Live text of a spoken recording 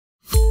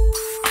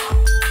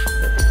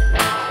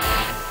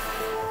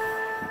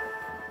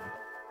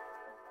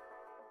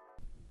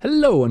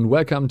Hello and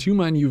welcome to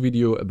my new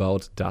video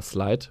about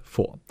Daslight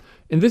 4.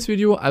 In this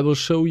video I will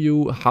show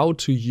you how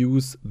to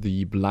use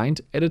the blind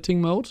editing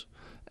mode.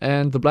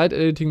 And the blind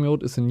editing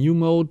mode is a new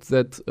mode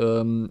that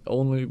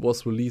only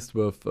was released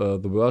with the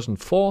version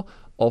 4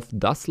 of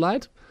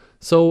Daslight.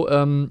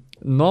 So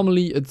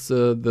normally it's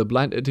the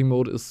blind editing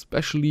mode,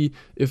 especially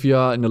if you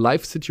are in a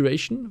live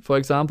situation. For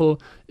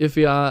example, if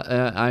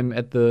I'm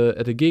at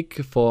a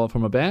gig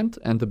from a band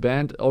and the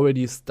band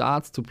already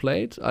starts to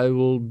play it, I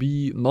will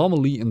be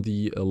normally in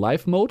the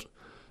live mode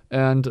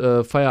and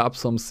fire up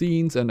some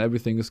scenes and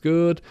everything is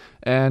good.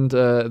 And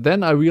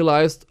then I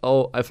realized,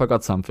 oh, I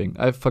forgot something.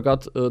 I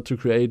forgot to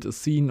create a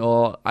scene,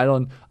 or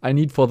I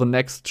need for the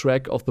next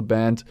track of the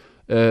band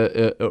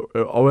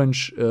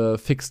orange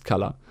fixed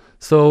color.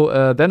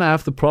 So then I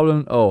have the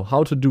problem,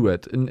 how to do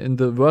it. In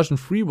the version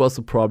 3 was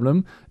the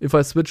problem. If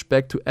I switch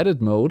back to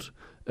edit mode,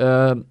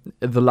 the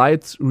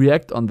lights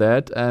react on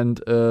that, and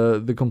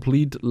the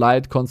complete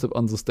light concept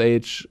on the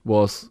stage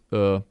was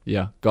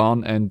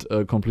gone and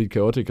complete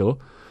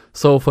chaotical.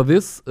 So for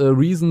this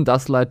reason,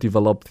 Daslight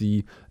developed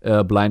the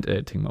blind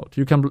editing mode.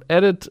 You can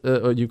edit,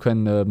 or you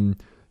can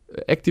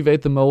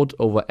activate the mode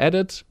over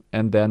edit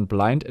and then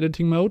blind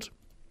editing mode.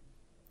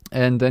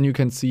 And then you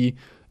can see,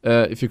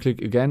 if you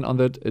click again on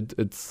that,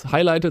 it's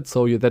highlighted,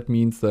 so that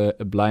means the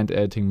blind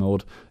editing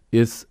mode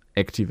is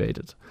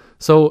activated.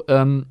 So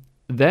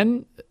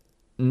then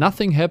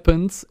nothing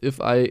happens if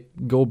I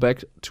go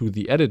back to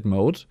the edit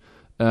mode.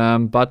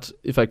 But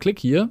if I click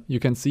here,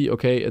 you can see,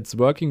 okay, it's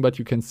working, but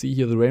you can see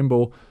here the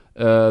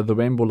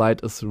rainbow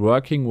light is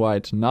working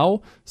right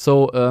now.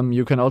 So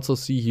you can also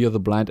see here the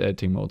blind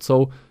editing mode.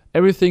 So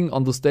everything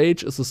on the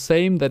stage is the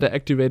same that I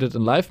activated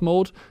in live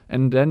mode,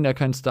 and then I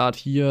can start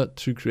here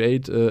to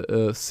create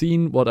a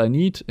scene what I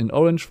need in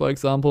orange, for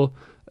example.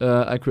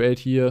 I create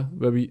here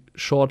very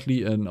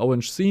shortly an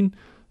orange scene,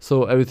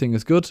 so everything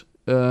is good.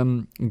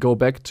 Go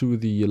back to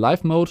the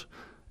live mode,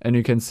 and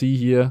you can see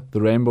here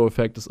the rainbow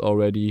effect is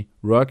already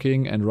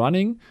working and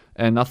running,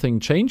 and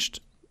nothing changed.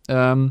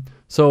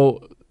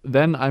 So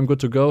then I'm good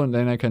to go, and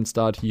then I can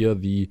start here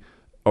the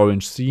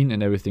orange scene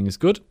and everything is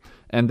good.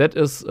 And that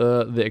is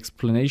the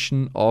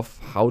explanation of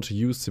how to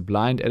use the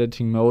blind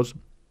editing mode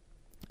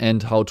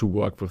and how to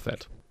work with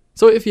that.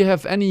 So if you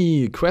have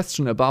any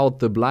question about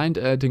the blind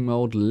editing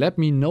mode, let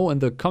me know in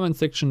the comment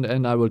section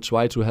and I will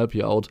try to help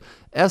you out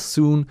as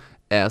soon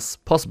as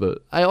possible.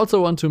 I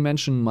also want to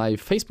mention my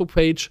Facebook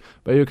page,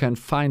 where you can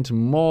find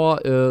more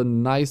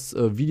nice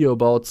video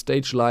about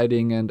stage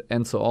lighting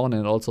and so on,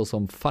 and also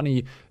some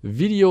funny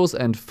videos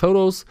and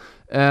photos.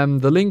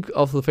 The link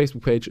of the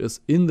Facebook page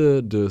is in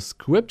the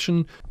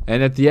description.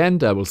 And at the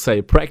end I will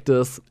say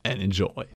practice and enjoy.